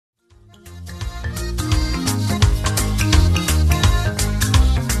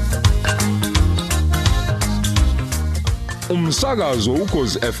Umsakazo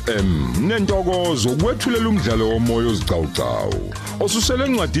Ukhozi FM nentokozo kwethulela umdlalo womoya ozicawucawu osusele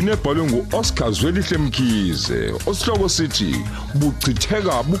encwadini ebhalwe nguOscar Zwelihle Mkhize osihloko sithi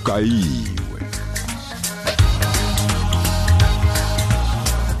Buchitheka Bugayiwe.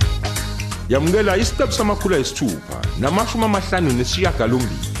 Yamukela isiqephu samakhulu ayisithupha namashumi amahlanu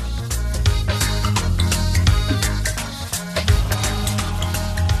nesishiyagalombili.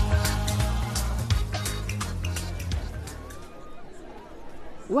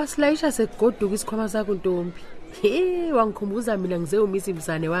 Wasilayisha sekugoduka isikhwama sakho Ntombi. Wangikhumbuza mina ngize umisi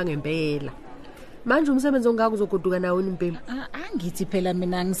Msane wangempela. Manje umsebenzi ongaka uzogoduka nawo impela. Angithi phela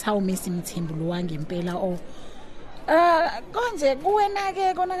mina ngisawumisi Mthembulo wangempela konje kuwena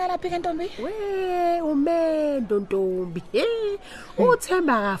ke konakala phike Ntombi? Umendo Ntombi.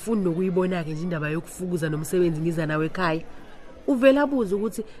 Uthemba akafuni nokuyibona ke nje indaba yokufukuza nomsebenzi ngiza nawe ekhaya. Uvela buza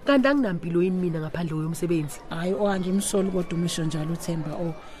ukuthi kanti anginampilo yini mina ngaphandle kwemsebenzi. Hayi angimsoli kodwa umisho njalo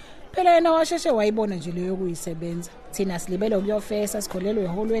uThemba phela yena washeshe wayibona nje leyo kuyisebenza. Thina silibele ukuyofesa sikholelwe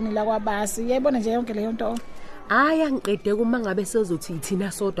eholweni la kwabasi. Yayibona nje yonke leyo nto. Hayi angiqede kuma ngabe sezothi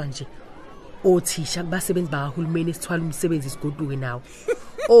thina sodwa nje. Othisha kubasebenzi bakahulumeni esithwala umsebenzi sigoduke nawo.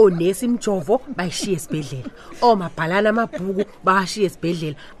 Nesi imjovo bayishiye esibhedlela. Mabhalana amabhuku bayashiye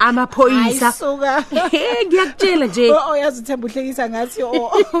esibhedlela. Amaphoyisa. Ayisuka. Ngiyakutshela nje. Yazi Themba uhlekisa ngathi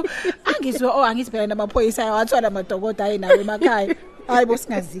angizwe angithi phela namaphoyisa ayawathwala amadokoda ayinawo emakhaya. Hayi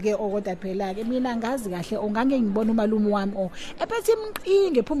bosingazike kodwa phela ke mina ngazi kahle ongange ngibona umalume wami ephethe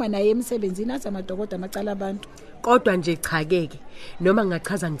imqinge ephuma naye emsebenzini athi amadokoda amacala abantu. Kodwa nje chakeke noma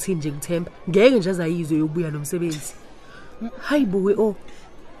ngingachaza ngithini nje ngithemba ngeke nje azayizwe yokubuya nomsebenzi. Hayi buwe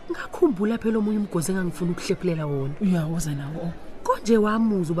ngakhumbula phela omunye umgozi engangifuna ukuhlephelela wona. Uyawoza nawo konje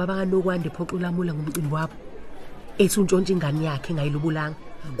wamuza ubaba kaNokwande ephoxulamula ngomcimbi wabo. Ethi untshontshe ingane yakhe ngayilobulanga.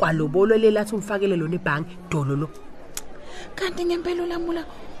 Kwalobolo lelathi umfakele lona ebhangi dololo. Kanti ngempela ulamula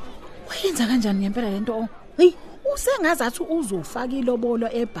wayenza kanjani ngempela lento usengazathi uzofaka ilobolo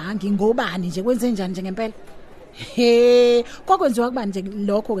ebhangi ngobani nje kwenze njani nje ngempela? Kwakwenziwa kubani nje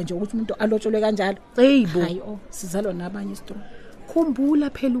lokho ke nje ukuthi umuntu alotsholwe kanjalo? Hayi sizalwa nabanye isitolo. Khumbula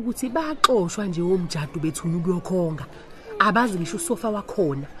phela ukuthi baxoshwa nje womjadu bethuna ukuyokhonga. Abazi ngisho usofa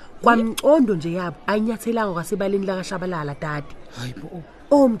wakhona. Kwamcondo nje yabo ayinyathela kwasebaleni la kaShabalala dadi. Hayi bo.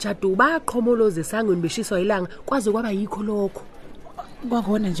 Omjadu baqhomoloze esangweni beshiswa ilanga kwaze kwaba yikho lokho.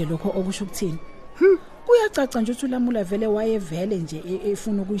 Kwakhona nje lokho okusho ukuthini? Kuyacaca nje ukuthi ulamula vele wayevele nje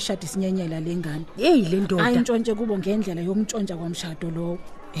efuna ukuyishada isinyenyela lengane. Le ndoda. Ayintshontshe kubo ngendlela yomntshontsha kwamshado lo.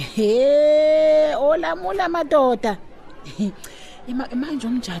 Olamula madoda. Manje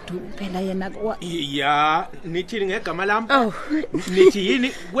umjadu phela yena ya nithi ngegama lami nithi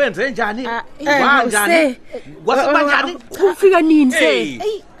yini kwenze njani kanjani kwasebanjani kufika nini se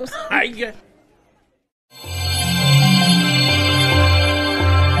hayi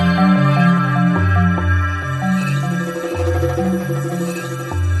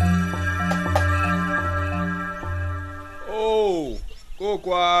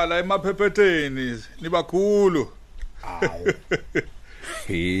kokwala emaphepheteni nibakhulu.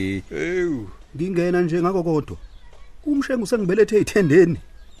 Ngingena nje ngako kodwa. Umshengu sengibelethe ezithendeni.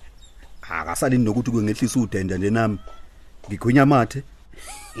 Akasalini nokuthi kungehlisa udenda nje nami. Ngigwinya mathe.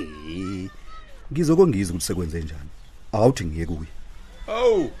 Ngizokongizwa ukuthi sekwenze njani. Awuthi ngiye kuye.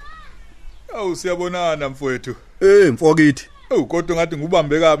 Siyabonana mfowethu. Mfokithi. Kodwa ngathi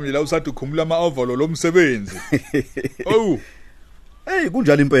ngubambe kamnye la usathi ukhumula ama-ovalo lomsebenzi.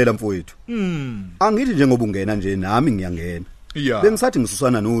 Kunjalo impela mfowethu. Angithi nje ngoba ungena nje nami ngiyangena. Bengisathi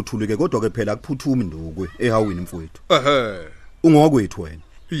ngisusana noThulu ke kodwa ke phela kuphuthuma indukwe ehawini mfowethu. Ungokwethu wena.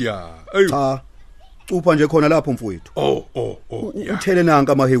 Cha. Cupha nje khona lapho mfowethu. Uthele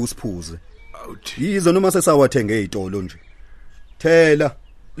nanka amahewu siphuze. Yizo noma sesawathenge ezitolo nje. Thela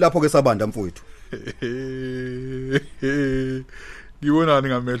lapho ke sabanda mfowethu. Ngibonani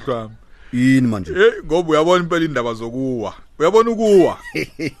ngamehlo ami. Yini manje? Ngoba uyabona impela indaba zokuwa. Uyabona ukuwa?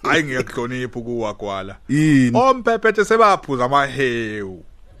 Hayi ngiyakuhlonipha ukuwa kwala. Yini? Omphephethe sebaphuza amahewu.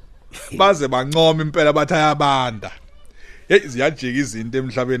 Baze bancoma impela bathi ayabanda. Ziyajika izinto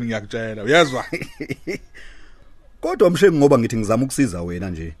emhlabeni ngiyakutshela. Uyezwa? Kodwa mshengu ngoba ngithi ngizama ukusiza wena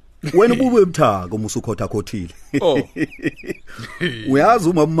nje. Wena ubube ebuthaka uma usukhotha khothile. Uyazi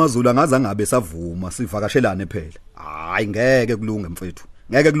uma uMazulu angaze angabe savuma sivakashelane phela. Hayi ngeke kulunge mfethu.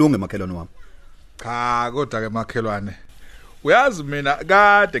 Ngeke kulunge makhelwane wami. Cha kodwa ke makhelwane. Uyazi mina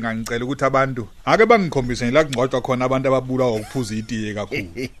kade ngangicela ukuthi abantu ake bangikhombise la kungcwatshwa khona abantu ababulawa ukuphuza itiye kakhulu.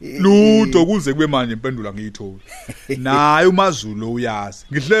 Lutho kuze kube manje impendula ngiyithola. Naye uMazulu uyazi.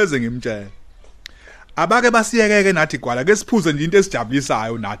 Ngihleze ngimtshela. Abake basiyekeke nathi gwala ke siphuze nje into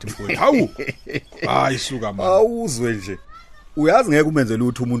esijabulisayo nathi mfowethu. Hawu. Hayi suka manje. Awuzwe nje. Uyazi ngeke umenze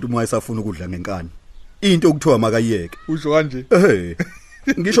lutho umuntu uma esafuna ukudla ngenkani. Into okuthiwa makayiyeke. Usho kanje?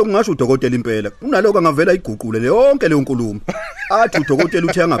 Ngisho kungasho udokotela impela. Unaloko angavela iguqule le yonke leyo nkulumo. Athi udokotela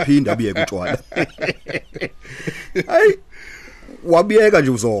uthi angaphinda abiyeke utshwala. Hayi. Wabiyeka nje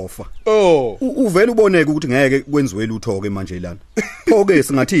uzofa. Uvela uboneke ukuthi ngeke kwenziwe lutho ke manje lana. Pho-ke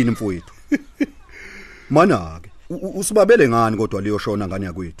singathini mfowethu? Mana ke usibabele ngani kodwa liyoshona ngani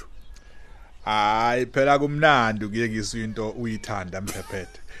yakwethu? Hayi phela kumnandi ukuyekisa into uyithanda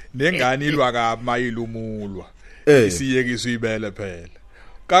mphephethe. Nengane ilwa kamayilumulwa. Isiyekisa uyibele phela.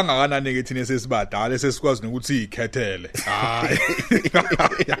 Kangakanani ke thina sesibadala sesikwazi nokuthi ikhethele. Hayi.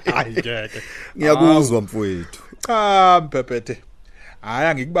 Hayi ngeke. Ngiyakuzwa mfowethu. Cha mphephethe. Hayi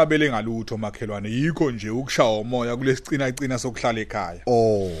angikubabele ngalutho makhelwane yikho nje ukushaya umoya kulesicina sokuhlala ekhaya.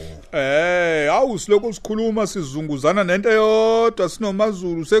 Awusiloko sikhuluma sizunguzana nento yodwa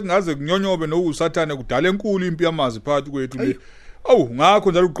sinomazulu sekungaze kunyonyobe nokusathane kudala enkulu impi yamazi phakathi kwethu le.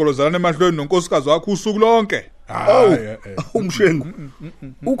 Ngakho njalo uqolozana emahlweni nonkosikazi wakho usuku lonke. Umshengu.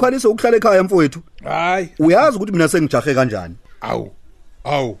 Ukhalisa ukuhlala ekhaya mfowethu. Hayi. Uyazi ukuthi mina sengijahe kanjani?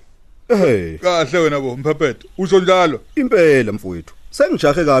 Kahle wena bo mphephethe. Usho njalo? Impela mfowethu.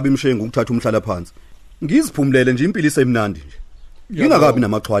 Sengijahe kabi imshengu ukuthatha umhlala phansi. Ngiziphumulele nje impilo isemnandi nje. Ngingakabi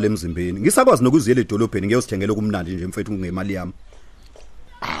namaxhwala emzimbeni. Ngisakwazi nokuziyela edolobheni ngiyosithengela okumnandi nje mfethu ngemali yami.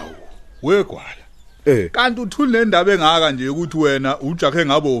 Wegwala. Kanti uthule nendaba engaka nje ukuthi wena ujahe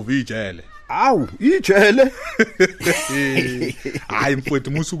ngabo uvijele. Ijele. Hayi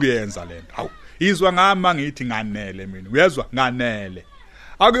mfethu musukuyenza lento. Izwa ngama ngithi nganele mina. Uyezwa nganele.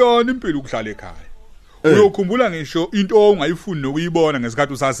 Akuyona impilo ukuhlala ekhaya. Uyokhumbula ngisho into ongayifuni nokuyibona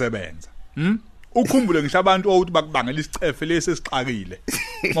ngesikhathi usasebenza. Ukhumbule ngisho abantu ukuthi bakubangela isicefe lesi esixakile.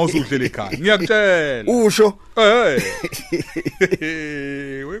 Mawusuhlela ekhaya. Ngiyakutshela. Usho.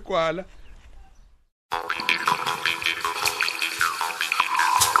 Wekwala.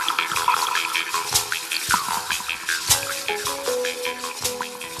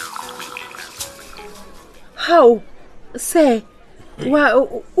 Hawu se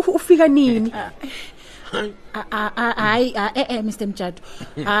ufika nini? Hayi Mr Mjadu.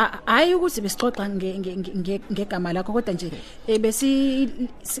 Hayi ukuthi besixoxa ngegama lakho kodwa nje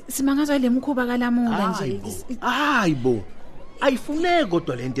simangazwa lemkhuba kalamula nje. Hayibo. Ayifuneki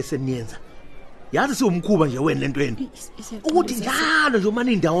kodwa lento eseniyenza. Yazi siwumkhuba nje wena lentweni. Ukuthi njalo nje uma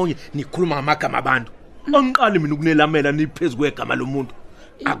nindawonye nikhuluma ngamagama abantu. Onqali mina ukunelamela niphezulu kwegama lomuntu.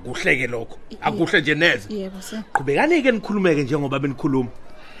 Akuhleke lokho. Akuhle nje neze. Yebo se. Qhubekani ke nikhulumeke njengoba benikhuluma.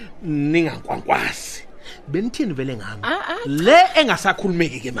 Ningakwankwazi. Benithini vele ngami? Le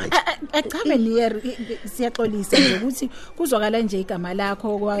engasakhulumeki ke manje. Achabe niyer siyaxolisa nje ukuthi kuzwakala nje igama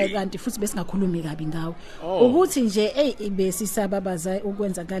lakho kanti futhi besingakhulumi kabi ngawe. Ukuthi nje besisababaza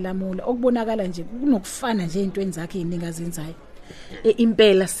ukwenza kalamula okubonakala nje kunokufana nje ezintweni zakhe eningazenzayo.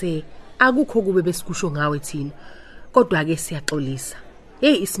 Impela se akukho kube besikusho ngawe thina. Kodwa ke siyaxolisa.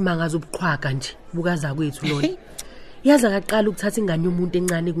 Isimangazo ubuqhwaga nje bukaza kwethu lona. Yaza akaqala ukuthatha ingane yomuntu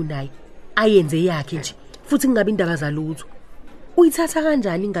encane kunaye. Ayenze yakhe nje futhi kungabe indaba zalutho. Uyithatha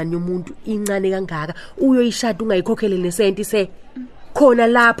kanjani ingane yomuntu incane kangaka uyoyishada ungayikhokhele nesenti se? Khona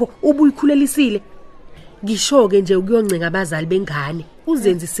lapho ubuyikhulelisile. Ngisho ke nje ukuyoncenga abazali bengane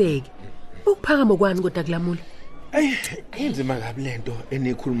uzenziseke. Ukuphakama kwani kodwa kulamula? Ayenzima kabi lento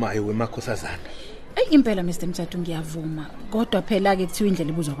enikhulumayo wemakhosazana. Impela Mr Mjadu ngiyavuma kodwa phela ke kuthiwa indlela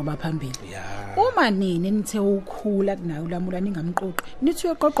ibuzwa kwabaphambili. Uma nini nithe ukhula kunayo ulamula ningamqoqi nithi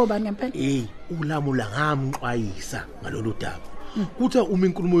uyoqoqobani ngempela? Ulamula ngamxwayisa ngalolu daba. Kuthe uma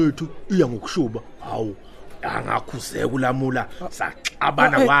inkulumo yethu iya ngokushuba hawu angakhuzeka ulamula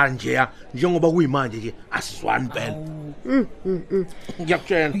saxabana kanje njengoba kuyimanje nje asizwani phela.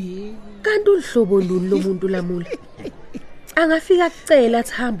 Ngiyakutshela. Kanti uhlobo luni lomuntu lamula? Angafika kucela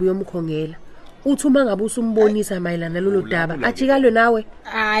athi hamba uyomkhongela. Uthi uma ngabe usumbonisa mayelana lolu daba ajikalwe nawe?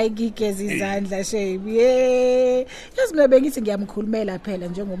 Hayi ngigeza izandla shame. Yazi mina bengithi ngiyamkhulumela phela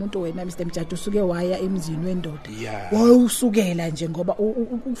njengomuntu wena Mr Mjadu usuke waya emzini wendoda. Wayusukela nje ngoba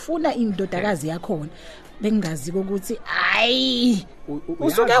ufuna indodakazi yakhona. Bengingazi ukuthi hayi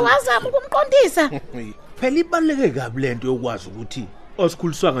usuke wazama ukumqondisa. Phela ibaleke kabi lento yokwazi ukuthi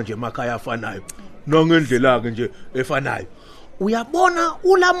osikhuliswanga nje emakhaya afanayo nangendlela ke nje efanayo. Uyabona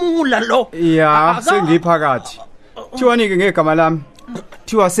ulamula lo. Ya sengiphakathi. Thiwani ke ngegama lami.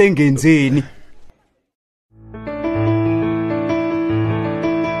 Thiwa sengenzeni.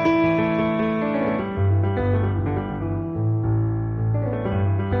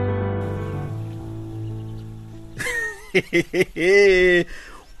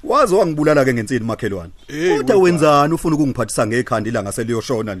 Wazi wangibulala ke ngensini makhelwane. Kodwa wenzani ufuna ukungiphathisa ngekhandi la ngase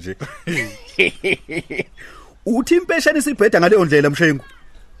liyoshona nje? Uthi impesheni isibheda ngaleyo ndlela mshengu.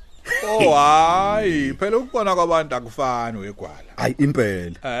 Oh hayi, phela ukubona kwabantu akufani wegwala. Hayi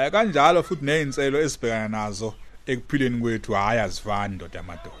impela. Kanjalo futhi nezinselo esibhekana nazo ekuphileni kwethu hayi azifani ndoda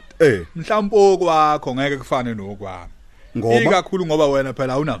yamadoda. Mhlawumbe okwakho ngeke kufane nokwami. Ngoba ikakhulu ngoba wena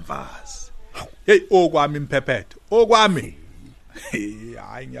phela awunamfazi. Hey okwami imphephetho. Okwami.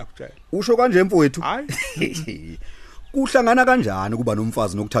 Hayi ngiyakutshela. Usho kanje mfowethu? Hayi. Kuhlangana kanjani kuba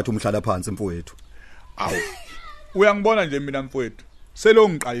nomfazi nokuthatha umhlala phansi mfowethu? Awu. Uyangibona nje mina mfowethu. Selo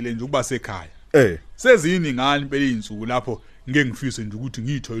ngiqalile nje ukuba sekhaya. Sezini ngani impela izinsuku lapho ngeke ngifise nje ukuthi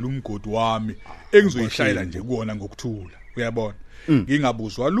ngithoyile umgodi wami engizoyishayela nje kuona ngokuthula. Uyabona?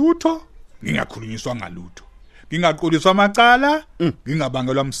 Ngingabuzwa lutho, ngingakhulunyiswa ngalutho. Ngingaquliswa amacala,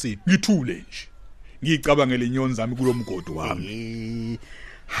 ngingabangelwa umsindo. Ngithule nje. Ngicabangele inyoni zami kulomgodi wami.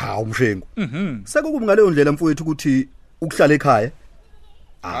 Hawu mshengu. Sekukubi ngaleyo ndlela mfowethu ukuthi ukuhlala ekhaya.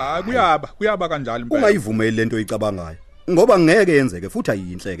 Kuyaba kanjalo impela. Ungayivumeli lento oyicabangayo. Ngoba ngeke yenzeke futhi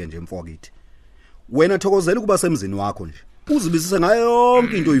ayinhleke nje mfokithi. Wena thokozela ukuba semzini wakho nje. Uzibisise ngayo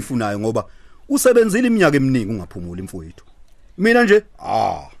yonke into oyifunayo ngoba usebenzile iminyaka eminingi ungaphumuli mfowethu. Mina nje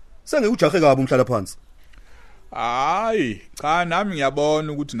sengikujahe kabi umhlala phansi. Hayi, cha nami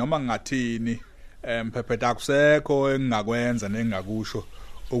ngiyabona ukuthi noma ngingathini mphephetha akusekho engingakwenza nengingakusho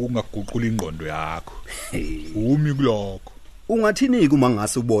okungaguqula ingqondo yakho. Umi kulokho. Ungathini kuma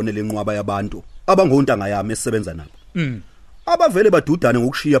ngase ubone lenqwaba yabantu abangontanga yami esebenza nabo. Abavele badudane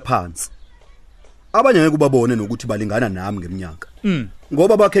ngokushiya phansi. Abanye ngeke ubabone nokuthi balingana nami ngeminyaka.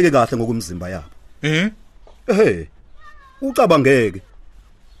 Ngoba bakheke kahle ngokumzimba yabo. Ucabangeke.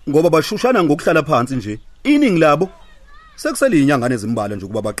 Ngoba bashushana ngokuhlala phansi nje. Iningi labo sekusele inyanga ezimbala nje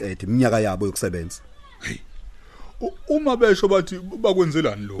ukuba baqede iminyaka yabo yokusebenza. Uma besho bathi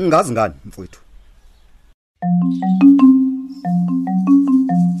bakwenzelani lo? Ngazi ngani mfowethu?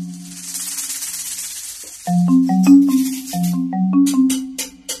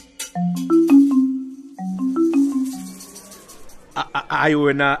 Hayi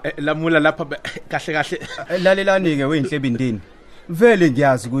wena lamula lapha kahle lalelani ke weinhlebindini. Vele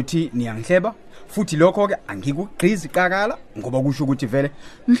ngiyazi ukuthi niyangihleba futhi lokho ke angikugqizi iqakala ngoba kusho ukuthi vele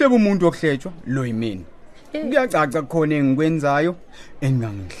nihleba umuntu okuhletshwa lo yimini. Kuyacaca khona engikwenzayo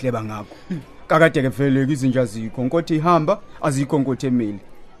engangihleba ngakho. Kakade ke vele izinja zikho nkothi ihamba azikho nkothe emile.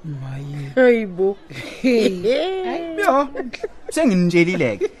 Hayibo. Ya,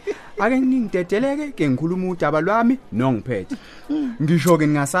 senginitshelileke. Ake ningidedeleke ke ngikhuluma udaba lwami nongiphethe. Ngisho ke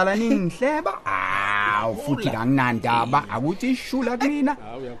ningasala ningihleba. Futhi kanginandaba akuthi ishula kumina.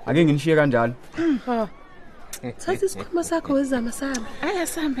 Ake nginishiye kanjalo. Thatha isikhwama sakho wezama sami.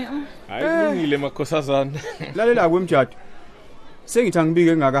 Ayasambe Hayi kulungile makhosazana. Lalela kwemjado. Sengithi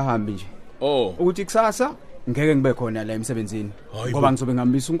angibike ngakahambi nje. Ukuthi kusasa ngeke ngibe khona la emsebenzini ngoba ngizobe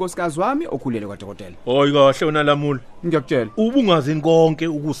ngihambisa unkosikazi wami okhulele kwaDokotela. Hayi kahle wena lamula. Ngiyakutshela. Ubungazini konke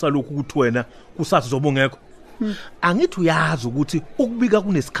ukusalokhu ukuthi wena kusasa zobungekho. Angithi uyazi ukuthi ukubika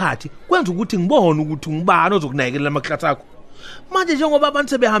kunesikhathi kwenza ukuthi ngibone ukuthi ngibani ozokunakekela amaklasi akho. Manje njengoba abantu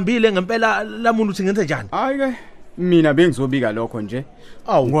sebehambile ngempela lamula uthi ngenze njani? Hayi ke mina bengizobika lokho nje.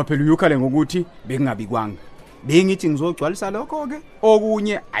 Ngoba phela uyokhale ngokuthi bengingabikwanga. Bengithi ngizogcwalisa lokho ke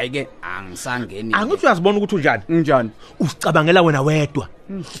okunye ayike angisangeni. Angithi uyazibona ukuthi unjani? Unjani? Usicabangela wena wedwa.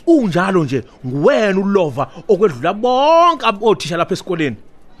 Unjalo nje nguwena ulova okwedlula bonke abothisha lapha esikoleni.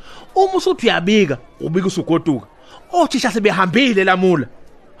 Uma usuthi uyabika ubika usugoduka. Othisha sebehambile lamula.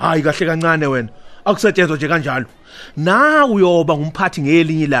 Hayi kahle kancane wena. Akusetshenzwe nje kanjalo. Na uyoba ngumphathi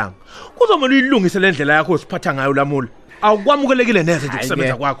ngelinye ilanga. Kuzomela uyilungise lendlela yakho osiphatha ngayo lamula. Awukwamukelekile neze nje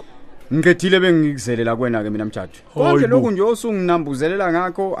kusebenza kwakho. Ngithile bengikuzelela kwena ke mina mthathu. Konke lokhu nje osunginambuzelela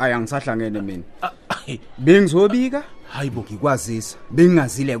ngakho ayangisahlangene mina. Bengizobika hayibo ngikwazisa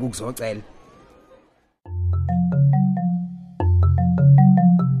bengingazile ukuzocela.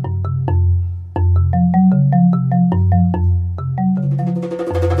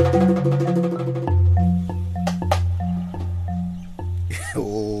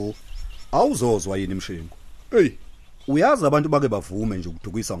 Awuzozwa yini mshengu? Uyazi abantu bake bavume nje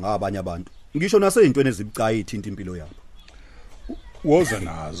ukudukisa ngabanye abantu. Ngisho nasezintweni ezibucayi ithinta impilo yabo. Woza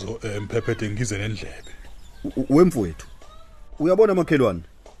nazo mphephethe ngize nendlebe. Wemfowethu. Uyabona makhelwane.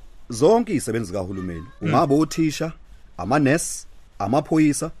 Zonke izisebenzi kahulumeni, ungabe uthisha, amanesi,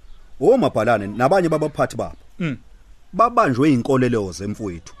 amaphoyisa, omabhalane nabanye babaphathi babo. Babanjwe inkolelo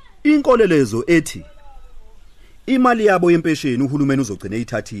zemfowethu. Inkolelezo ethi imali yabo yempesheni uhulumeni uzogcina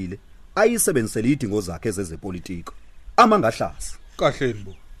eyithathile ayisebenzisele idingo zakhe ezezepolitiko. Amangahlasi. Kahle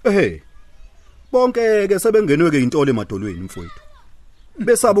bo. Bonke ke sebengenwe ke intolo emadolweni mfowethu.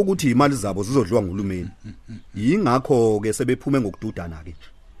 Besaba ukuthi imali zabo zizodliwa nguhulumeni. Yingakho ke sebephume ngokududana ke.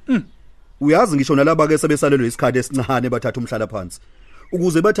 Uyazi ngisho nalaba ke sebesalelwe isikhathi esincane bathatha umhlala phansi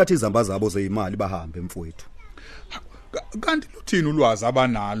ukuze bathathe izamba zabo zeimali bahambe mfowethu. Kanti luthini ulwazi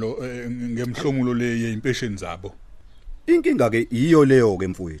abanalo ngemhlomulo le yeimpesheni zabo? Inkinga ke iyo leyo ke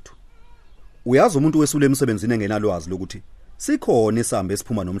mfowethu. Uyazi umuntu wesule emsebenzini engenalwazi lokuthi sikhona isambe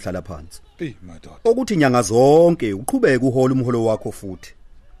esiphuma nomhlala phansi. Madoda. Ukuthi inyanga zonke uqhubeke uhola umholo wakho futhi.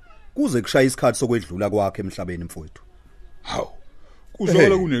 Kuze kushaya isikhathi sokwedlula kwakhe emhlabeni mfowethu. Hawu.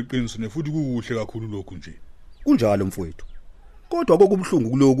 Kuzwakala kuneqiniso nefuthi kukuhle kakhulu lokhu nje. Kunjalo mfowethu. Kodwa kokubhlungu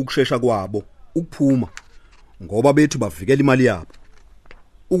kuloku kushesha kwabo ukuphuma ngoba bethu bavikela imali yabo.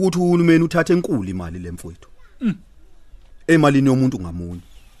 Ukuthi uhulumeni uthathe enkulu imali lemfowethu. Emalini yomuntu ngamunye.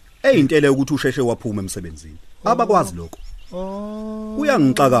 Eyintele ukuthi usheshe waphuma emsebenzini. Abakwazi lokho.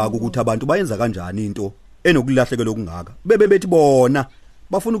 Kuyangixaka ukuthi abantu bayenza kanjani into enokulahlekela okungaka. Bebe bethi bona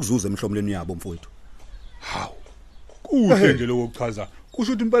bafuna ukuzuza emhlomlweni yabo mfowethu. Hawu. Kuhle nje lokuchaza.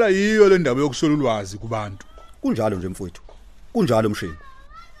 Kusho ukuthi impela yiyo le ndaba yokusola ulwazi kubantu. Kunjalo nje mfowethu. Kunjalo mshini.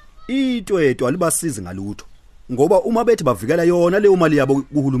 Itwethu alibasizi ngalutho. Ngoba uma bethi bavikela yona leyo mali yabo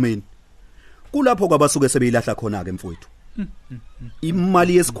kuhulumeni. Kulapho kwabasuke sebeyilahla khona ke mfowethu.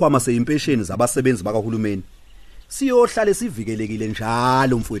 Imali yesikhwama seimpesheni zabasebenzi bakahulumeni siyohlale sivikelekile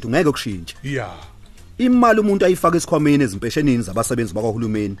njalo mfowethu ngeke kushintshe. Yeah. Imali umuntu ayifaka esikhwameni ezimpeshenini zabasebenzi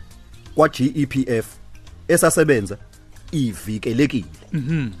bakahulumeni kwa GEPF esasebenza ivikelekile.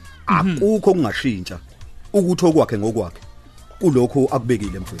 Akukho kungashintsha ukuthi okwakhe ngokwakhe kulokho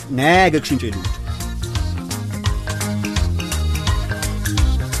akubekile mfowethu ngeke kushintshe lutho.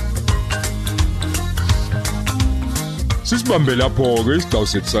 Sisibambe lapho ke isigcawu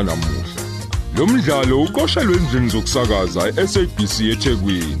sethu sanamuhla. Lo mdlalo uqoshelwe endlini zokusakaza eSABC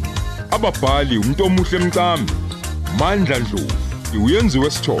eThekwini. Ababhali umuntu omuhle emcambi, Mandla Ndlovu,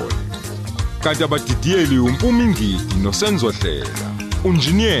 uyenziwe Sithole. Kanti abadidiyeli uMpumi Ngidi noSenzo Hlela,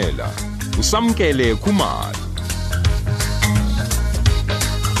 unjiniyela uSamkele Khumalo.